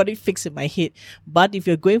like got it fixed in my head. But if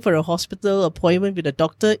you're going for a hospital appointment with a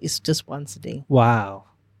doctor, it's just once a day. Wow.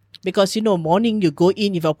 Because, you know, morning you go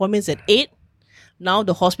in, if your appointment's at 8, now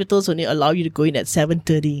the hospitals only allow you to go in at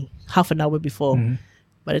 7:30, half an hour before.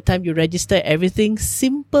 By the time you register everything,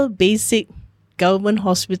 simple, basic government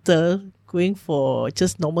hospital, going for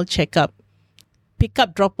just normal checkup. Pick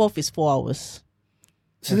up, drop off is 4 hours.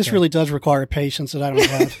 So this really does require patience that I don't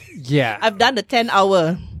have. Yeah. I've done a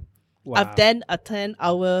 10-hour. Wow. I've done a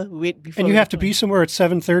 10-hour wait before. And you have to be somewhere at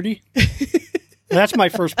 7:30? That's my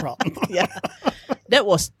first problem. Yeah. That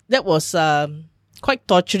was quite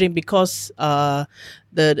torturing because the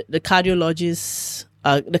cardiologist,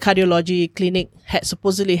 the cardiology clinic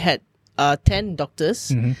supposedly had 10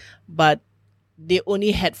 doctors, but they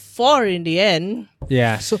only had 4 in the end.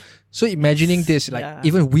 Yeah. So imagining this, like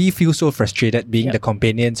even we feel so frustrated being the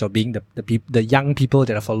companions or being the young people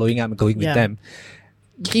that are following up and going with them.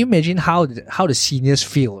 Can you imagine how the seniors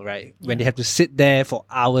feel, right? When they have to sit there for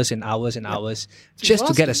hours and hours and hours just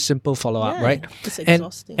to get a simple follow-up, right? It's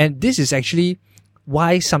exhausting. And this is actually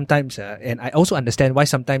why sometimes, and I also understand why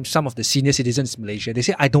sometimes some of the senior citizens in Malaysia, they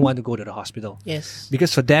say, I don't want to go to the hospital. Yes.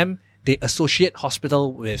 Because for them, they associate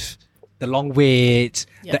hospital with the long waits,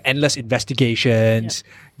 the endless investigations,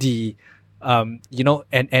 the you know,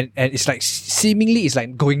 and it's like seemingly it's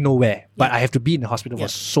like going nowhere. But I have to be in the hospital for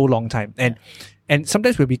so long time, and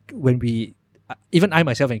sometimes when we even I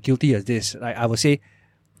myself am guilty of this. Like I will say,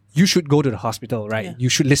 you should go to the hospital, right? Yeah. You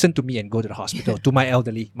should listen to me and go to the hospital to my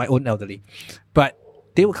own elderly, but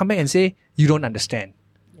they will come back and say you don't understand,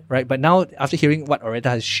 right? But now after hearing what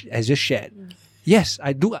Oretha has just shared, yes,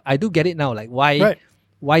 I do get it now. Like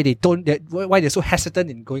why they're so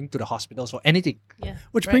hesitant in going to the hospitals or anything. Yeah.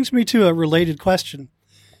 Which brings me to a related question.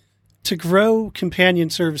 To grow companion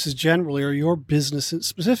services generally, or your business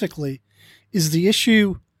specifically, is the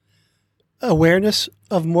issue awareness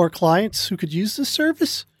of more clients who could use this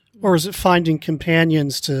service? Or is it finding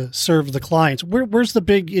companions to serve the clients? Where's the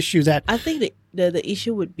big issue that... I think the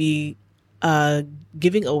issue would be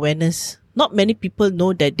giving awareness. Not many people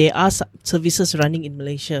know that there are services running in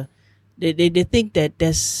Malaysia. They think that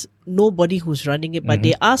there's nobody who's running it, but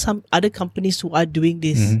there are some other companies who are doing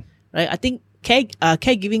this, right? I think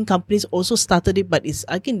caregiving companies also started it, but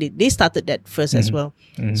I think they started that first as well.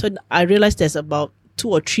 So I realized there's about 2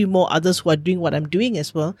 or 3 more others who are doing what I'm doing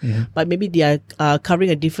as well, but maybe they are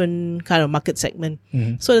covering a different kind of market segment.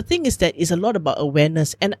 So the thing is that it's a lot about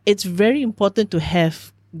awareness, and it's very important to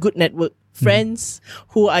have good network friends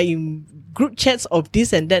who are in group chats of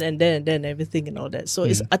this and that and then and then everything and all that. So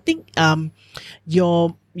it's I think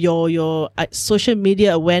your social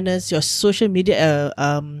media awareness, your social media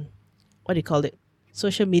what do you call it?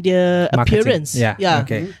 Social media marketing. Appearance. Yeah.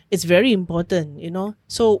 Okay. It's very important, you know.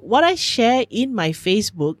 So what I share in my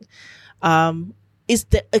Facebook is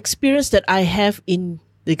the experience that I have in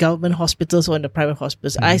the government hospitals or in the private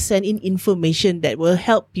hospitals. I send in information that will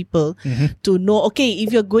help people to know, okay,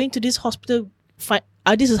 if you're going to this hospital,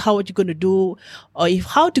 this is how what you're going to do, or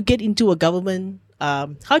how to get into a government,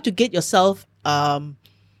 how to get yourself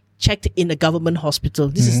checked in a government hospital.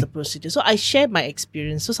 This is the procedure. So I share my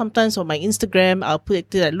experience. So sometimes on my Instagram, I'll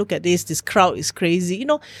put it, look at this crowd is crazy, you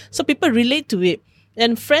know, so people relate to it.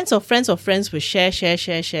 And friends of friends of friends will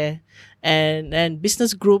share. And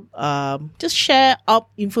business group, just share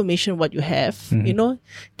up information what you have,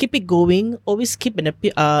 keep it going, always keep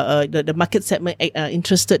the market segment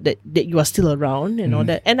interested that you are still around and all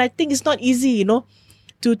that. And I think it's not easy,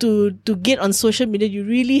 to get on social media. You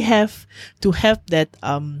really have to have that,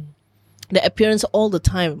 the appearance all the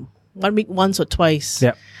time, 1 week, once or twice.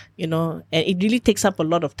 Yeah. And it really takes up a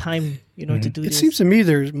lot of time, to do It this. seems to me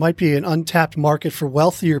there might be an untapped market for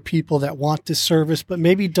wealthier people that want this service, but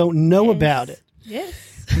maybe don't know about it. Yes.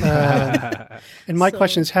 And my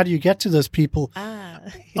question is, how do you get to those people?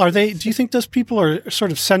 Do you think those people are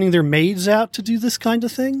sort of sending their maids out to do this kind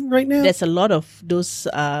of thing right now? There's a lot of those,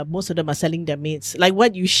 most of them are selling their maids. Like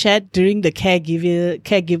what you shared during the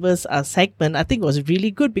caregivers segment, I think was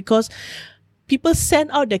really good because people send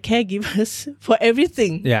out their caregivers for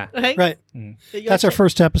everything. Yeah. Right. That's our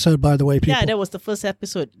first episode, by the way, people. Yeah, that was the first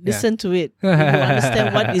episode. Listen to it. You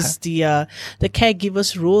understand what is the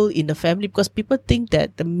caregiver's role in the family, because people think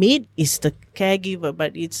that the maid is the caregiver,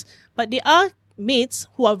 but there are maids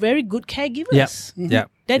who are very good caregivers. Yeah.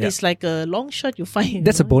 That is like a long shot you find.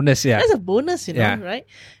 That's a bonus, yeah. That's a bonus, right?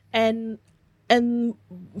 And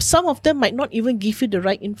some of them might not even give you the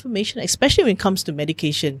right information, especially when it comes to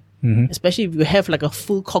medication. Especially if you have like a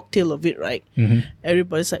full cocktail of it, right?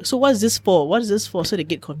 Everybody's like, so what is this for? What is this for? So they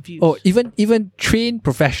get confused. Or even trained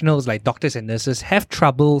professionals like doctors and nurses have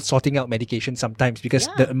trouble sorting out medication sometimes because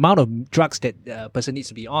the amount of drugs that a person needs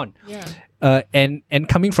to be on. Yeah. And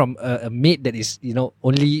coming from a maid that is,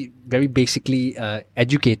 only very basically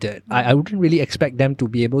educated, I wouldn't really expect them to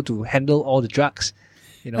be able to handle all the drugs.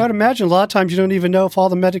 I would imagine a lot of times you don't even know if all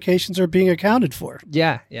the medications are being accounted for.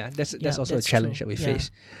 Yeah. That's also a challenge true. that we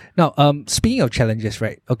face. Now, speaking of challenges,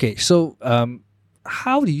 right? Okay, so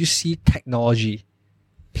how do you see technology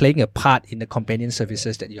playing a part in the companion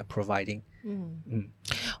services that you're providing?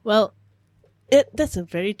 Well, that's a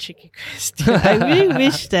very tricky question. I really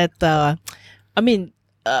wish that,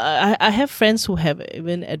 I have friends who have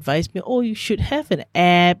even advised me, you should have an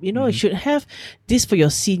app, you should have this for your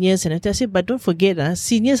seniors. And I say, but don't forget,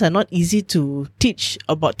 seniors are not easy to teach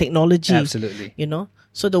about technology. Absolutely.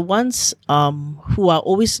 So the ones who are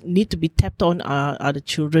always need to be tapped on are the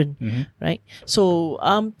children, right? So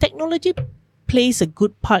technology plays a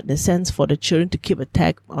good part in the sense for the children to keep a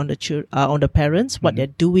tag on the parents, what they're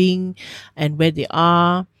doing and where they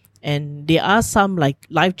are. And there are some like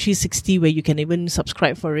Live 360 where you can even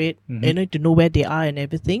subscribe for it, to know where they are and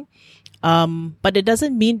everything. But it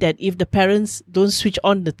doesn't mean that if the parents don't switch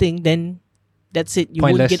on the thing, then that's it. You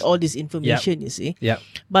won't get all this information, you see. Yeah.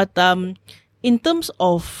 But in terms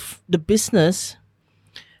of the business,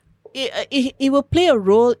 it will play a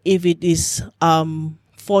role if it is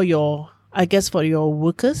for your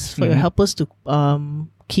workers, for your helpers to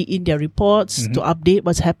key in their reports, to update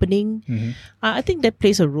what's happening. I think that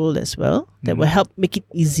plays a role as well. That will help make it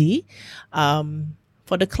easy.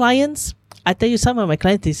 For the clients, I tell you, some of my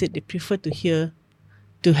clients, they said they prefer to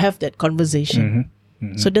have that conversation.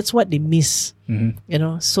 So that's what they miss.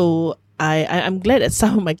 So I'm glad that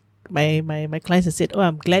some of my clients have said,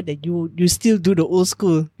 I'm glad that you still do the old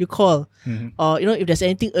school. You call. Or, if there's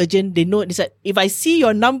anything urgent, they know. They said, if I see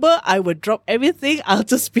your number, I will drop everything. I'll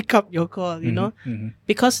just pick up your call,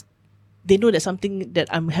 because they know there's something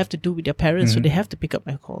that I have to do with their parents, so they have to pick up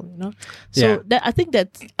my call, So I think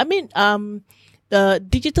that, the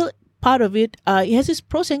digital part of it, it has its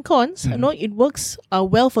pros and cons. It works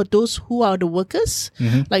well for those who are the workers,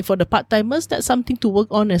 like for the part-timers. That's something to work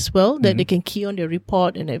on as well, that they can key on their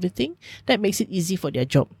report and everything. That makes it easy for their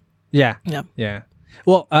job. Yeah.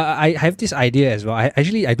 Well, I have this idea as well.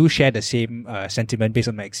 I do share the same sentiment based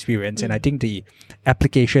on my experience, and I think the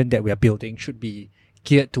application that we are building should be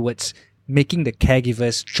geared towards making the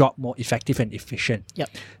caregiver's job more effective and efficient. Yep.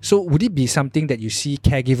 So would it be something that you see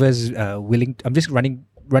caregivers willing? I'm just running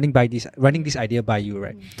this idea by you,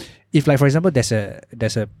 right? If, like, for example, there's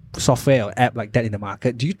a software or app like that in the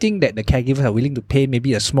market, do you think that the caregivers are willing to pay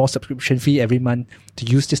maybe a small subscription fee every month to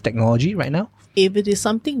use this technology right now? If it is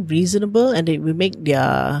something reasonable and it will make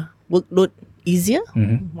their workload easier,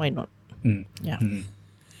 why not? Yeah.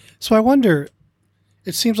 So I wonder,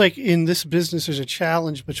 it seems like in this business there's a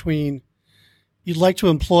challenge between you'd like to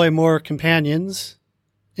employ more companions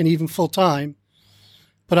and even full-time,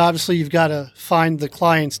 but obviously you've got to find the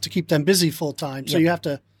clients to keep them busy full-time. So you have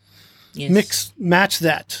to match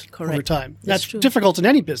that over time. That's true. Difficult in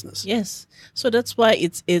any business. Yes. So that's why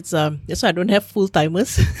that's why I don't have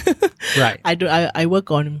full-timers. Right. I work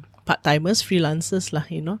on part-timers, freelancers lah,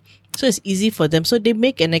 So it's easy for them. So they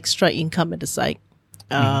make an extra income at the side.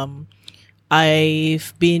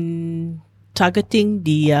 I've been targeting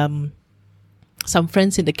the some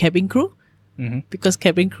friends in the cabin crew. Because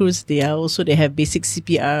cabin crews, they have basic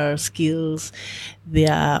CPR skills, they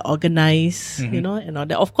are organized, and all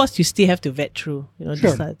that. Of course, you still have to vet through,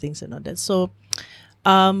 these other things and all that. So,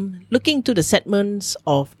 looking to the segments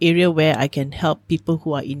of area where I can help people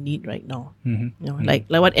who are in need right now. Like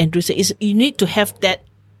what Andrew said, is you need to have that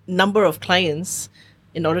number of clients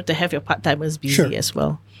in order to have your part-timers busy as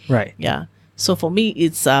well. Right. Yeah. So for me,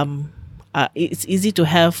 it's easy to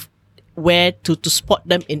have where to spot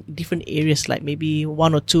them in different areas, like maybe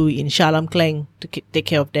 1 or 2 in Shah Alam Klang to take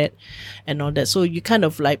care of that and all that. So you kind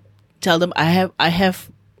of like tell them, I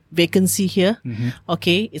have vacancy here.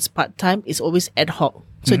 Okay, it's part-time, it's always ad hoc.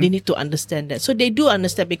 So they need to understand that. So they do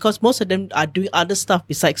understand, because most of them are doing other stuff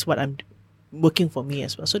besides what I'm working for me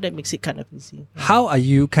as well. So that makes it kind of easy. How are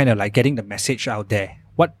you kind of like getting the message out there?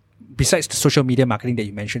 What, besides the social media marketing that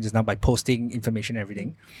you mentioned just now, by posting information and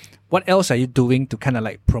everything, what else are you doing to kind of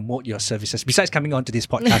like promote your services? Besides coming on to this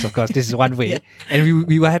podcast, of course, this is one way. And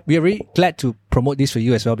we are very glad to promote this for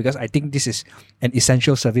you as well, because I think this is an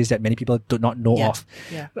essential service that many people do not know of.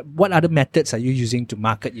 What other methods are you using to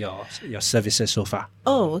market your services so far?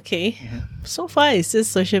 Oh, okay. So far it's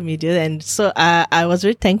just social media, and so I was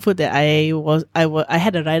very thankful that I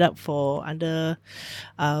had a write up for under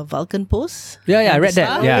Vulcan Post. I read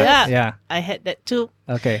that. Yeah. I had that too.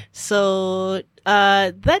 Okay. So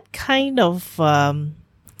that kind of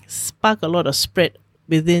sparked a lot of spread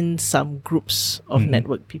within some groups of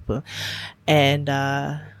network people, and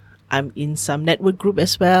I'm in some network group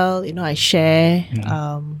as well. I share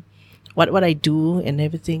what I do and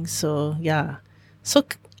everything. So so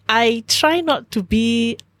I try not to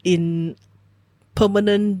be in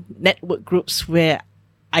permanent network groups where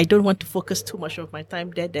I don't want to focus too much of my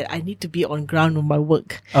time there, that I need to be on ground on my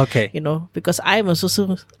work. Okay. Because I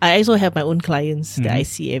also have my own clients that I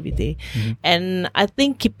see every day. And I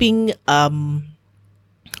think keeping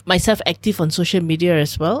myself active on social media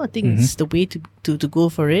as well, I think it's the way to go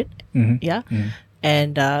for it.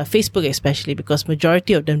 And Facebook especially, because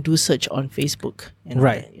majority of them do search on Facebook. And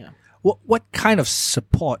right. All that, What kind of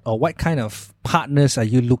support or what kind of partners are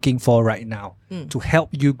you looking for right now to help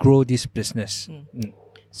you grow this business?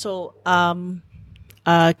 So,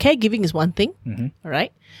 caregiving is one thing, all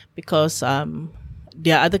right? Because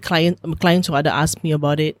there are other clients who either ask me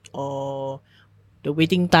about it, or the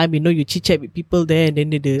waiting time, you chit-chat with people there, and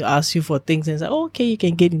then they ask you for things, and it's like, okay, you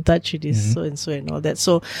can get in touch with this, so and so and all that.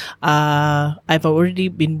 So, I've already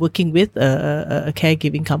been working with a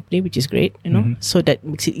caregiving company, which is great, so that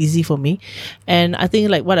makes it easy for me. And I think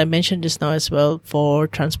like what I mentioned just now as well, for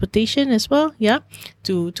transportation as well,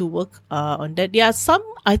 to work on that. There are some,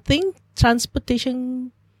 I think,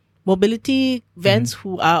 transportation mobility vans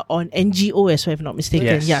who are on NGO as well, if I'm not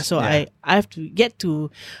mistaken. So I have to get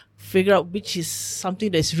to figure out which is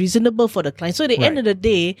something that's reasonable for the client. So at the end of the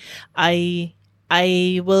day, I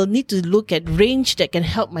will need to look at range that can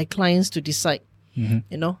help my clients to decide,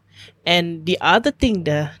 And the other thing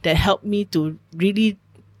that helped me to really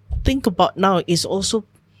think about now is also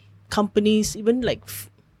companies, even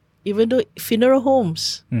though funeral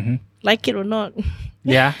homes, like it or not.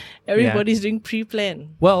 Everybody's doing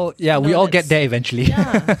pre-plan. Well, we all get there eventually.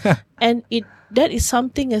 And that is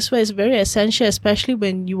something as well. It's very essential, especially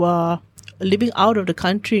when you are living out of the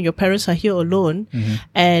country and your parents are here alone.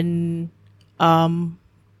 And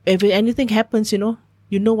if anything happens, you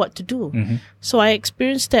know what to do. So I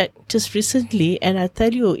experienced that just recently, and I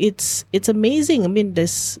tell you, it's amazing. I mean,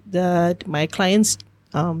 my clients'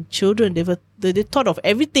 children, they thought of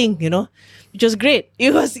everything, which was great.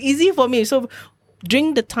 It was easy for me. So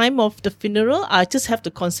during the time of the funeral, I just have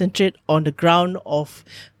to concentrate on the ground of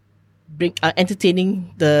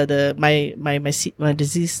entertaining my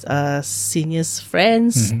deceased seniors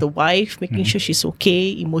friends, the wife, making sure she's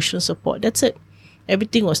okay, emotional support. That's it.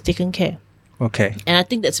 Everything was taken care. Okay. And I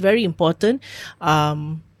think that's very important.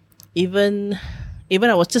 Even we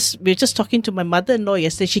were just talking to my mother-in-law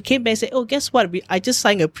yesterday. She came back and said, "Oh, guess what? I just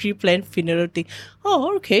signed a pre-planned funeral thing."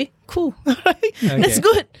 Oh, okay, cool. That's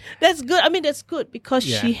good. That's good. I mean, that's good because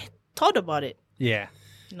she thought about it. Yeah.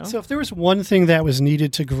 So if there was one thing that was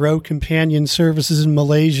needed to grow companion services in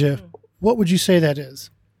Malaysia, what would you say that is?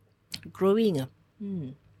 Growing.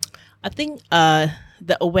 I think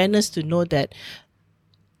the awareness to know that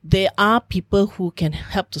there are people who can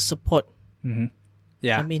help to support.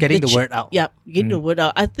 Yeah, I mean, getting the word out. Yeah, getting the word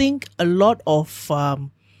out. I think a lot of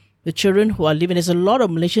the children who are living, there's a lot of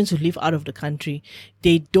Malaysians who live out of the country.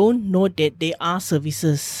 They don't know that there are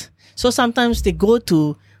services. So sometimes they go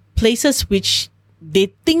to places which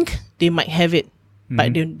they think they might have it,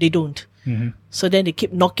 but they don't. So then they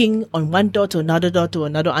keep knocking on one door to another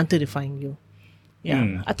until they find you.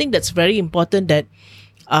 Yeah. I think that's very important that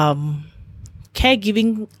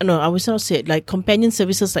caregiving, no, I would not say it, like companion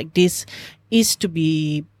services like this is to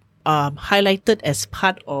be highlighted as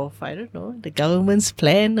part of, I don't know, the government's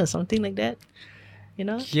plan or something like that. You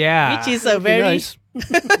know? Yeah. Which is a very... Nice.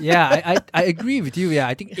 Yeah, I agree with you. Yeah,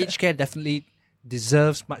 I think aged care definitely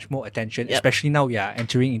deserves much more attention, especially now we are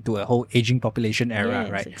entering into a whole aging population era,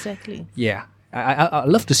 Yes, right? exactly. Yeah. I'd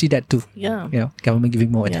love to see that too. Yeah. You know, government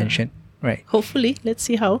giving more attention. Right. Hopefully. Let's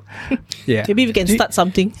see how. Yeah. Maybe we can start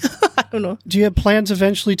something. I don't know. Do you have plans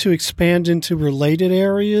eventually to expand into related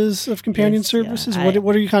areas of companion Yes, services? yeah.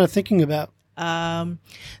 What are you kind of thinking about?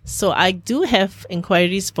 So I do have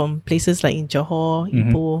inquiries from places like in Johor,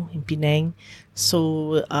 Ipoh, in Penang.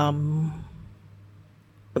 So I'm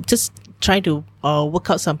just trying to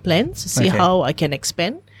work out some plans to see how I can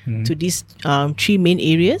expand to these 3 main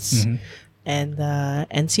areas.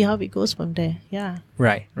 And see how it goes from there. Yeah.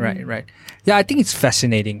 Right. Yeah, I think it's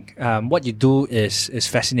fascinating. What you do is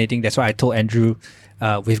fascinating. That's why I told Andrew,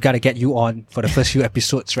 we've got to get you on for the first few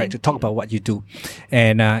episodes, right, to talk about what you do.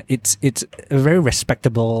 And it's a very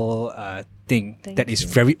respectable thing that is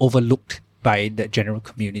very overlooked by the general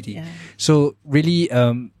community. Yeah. So really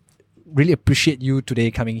appreciate you today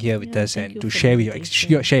coming here with us and to share your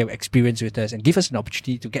experience with us and give us an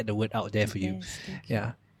opportunity to get the word out there for you.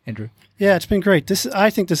 Yeah. Andrew? Yeah, it's been great. I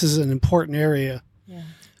think this is an important area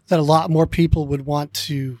that a lot more people would want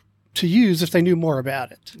to use if they knew more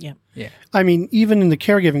about it. Yeah. I mean, even in the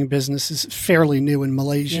caregiving business is fairly new in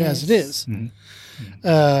Malaysia as it is.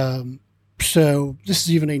 So this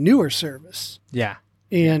is even a newer service. Yeah.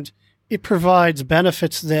 And it provides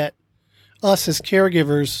benefits that us as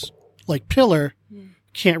caregivers, like Pillar,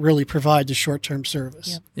 can't really provide the short-term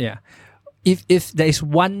service. Yeah. If there is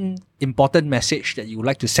one important message that you would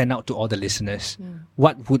like to send out to all the listeners,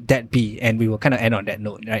 what would that be? And we will kind of end on that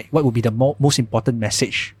note, right? What would be the most important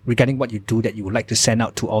message regarding what you do that you would like to send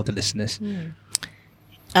out to all the listeners?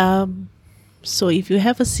 So if you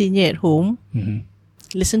have a senior at home,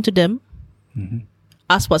 listen to them,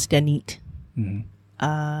 ask what's their need,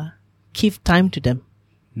 give time to them,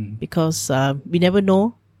 because we never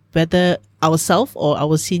know whether ourselves or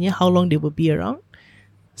our senior, how long they will be around.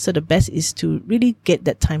 So the best is to really get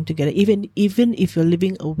that time together. Even if you're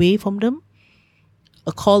living away from them,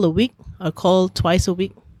 a call a week, a call twice a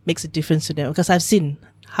week makes a difference to them. Because I've seen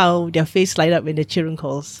how their face light up when the children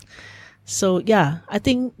calls. So yeah, I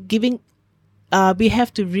think we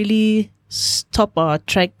have to really stop our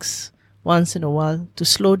tracks once in a while, to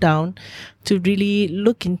slow down, to really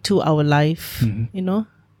look into our life. You know,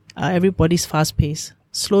 everybody's fast paced.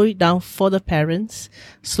 Slow it down for the parents.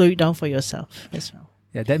 Slow it down for yourself as well.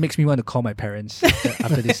 Yeah, that makes me want to call my parents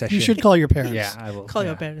after this session. You should call your parents. Yeah, I will. Call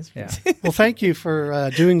your parents, please. Yeah. Well, thank you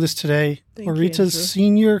for doing this today. Oretha's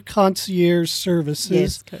Senior Concierge Services.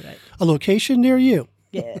 Yes, correct. A location near you.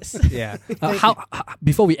 Yes. Yeah. How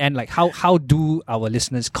before we end, like how do our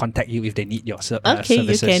listeners contact you if they need your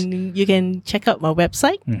services? You can check out my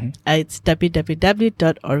website. It's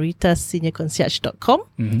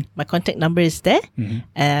www.orethaseniorconcierge.com. My contact number is there.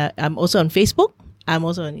 I'm also on Facebook. I'm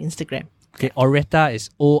also on Instagram. Okay, Oretha is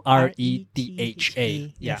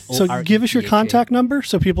Oretha. Yeah. So give us your contact number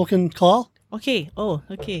so people can call. Okay. Oh,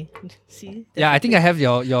 okay. See. Yeah, I think I have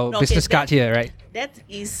your business card here, right? That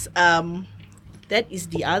is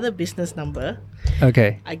the other business number.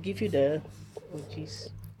 Okay. I give you the. Oh, jeez.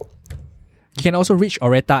 You can also reach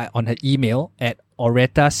Oretha on her email at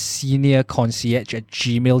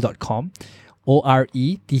oretha@gmail.com.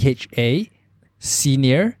 ORETHA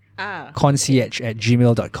senior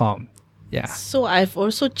concierge@gmail.com. Yeah. So I've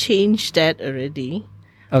also changed that already.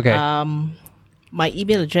 Okay. My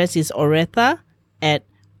email address is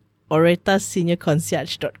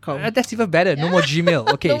oretha@orethaseniorconcierge.com. That's even better. No more Gmail.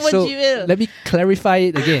 Okay. No more so Gmail. let me clarify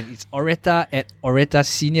it again. It's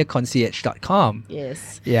oretha@orethaseniorconcierge.com.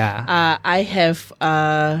 Yes. Yeah. I have.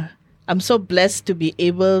 I'm so blessed to be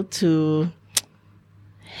able to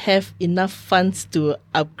have enough funds to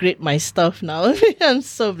upgrade my stuff now. I'm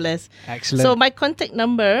so blessed. Excellent. So my contact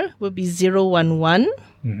number will be 011.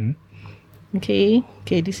 Okay,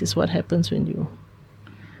 this is what happens when you...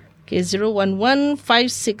 Okay,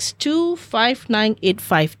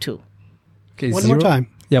 011-562-59852. Okay, One more time.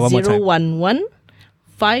 Yeah, one more time.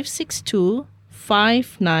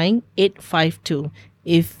 011-562-59852.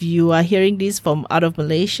 If you are hearing this from out of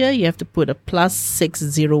Malaysia, you have to put a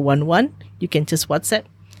 +6011. You can just WhatsApp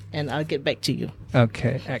and I'll get back to you.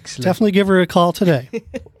 Okay, excellent. Definitely give her a call today.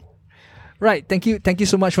 Right. Thank you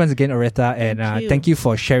so much once again, Oretha. And thank you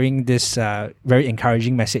for sharing this very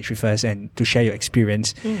encouraging message with us and to share your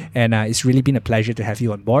experience. And it's really been a pleasure to have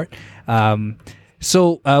you on board.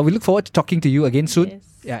 So we look forward to talking to you again soon. Yes.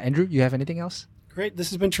 Yeah, Andrew, you have anything else? Great. This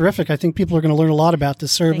has been terrific. I think people are going to learn a lot about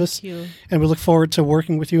this service. Thank you. And we look forward to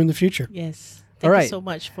working with you in the future. Yes. All Thank right. you so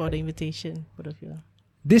much for the invitation, both of you.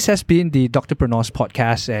 This has been the Doctorpreneurs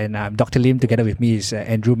podcast, and I'm Dr. Lim. Together with me is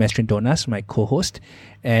Andrew Mestrindonas, my co-host.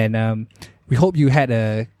 And we hope you had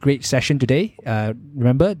a great session today.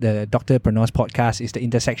 Remember, the Doctorpreneurs podcast is the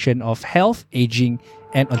intersection of health, aging,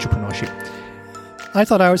 and entrepreneurship. I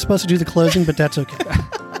thought I was supposed to do the closing, but that's okay.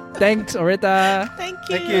 Thanks, Oretha. Thank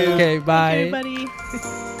you. Thank you. Okay, bye. Thank you,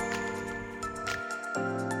 everybody.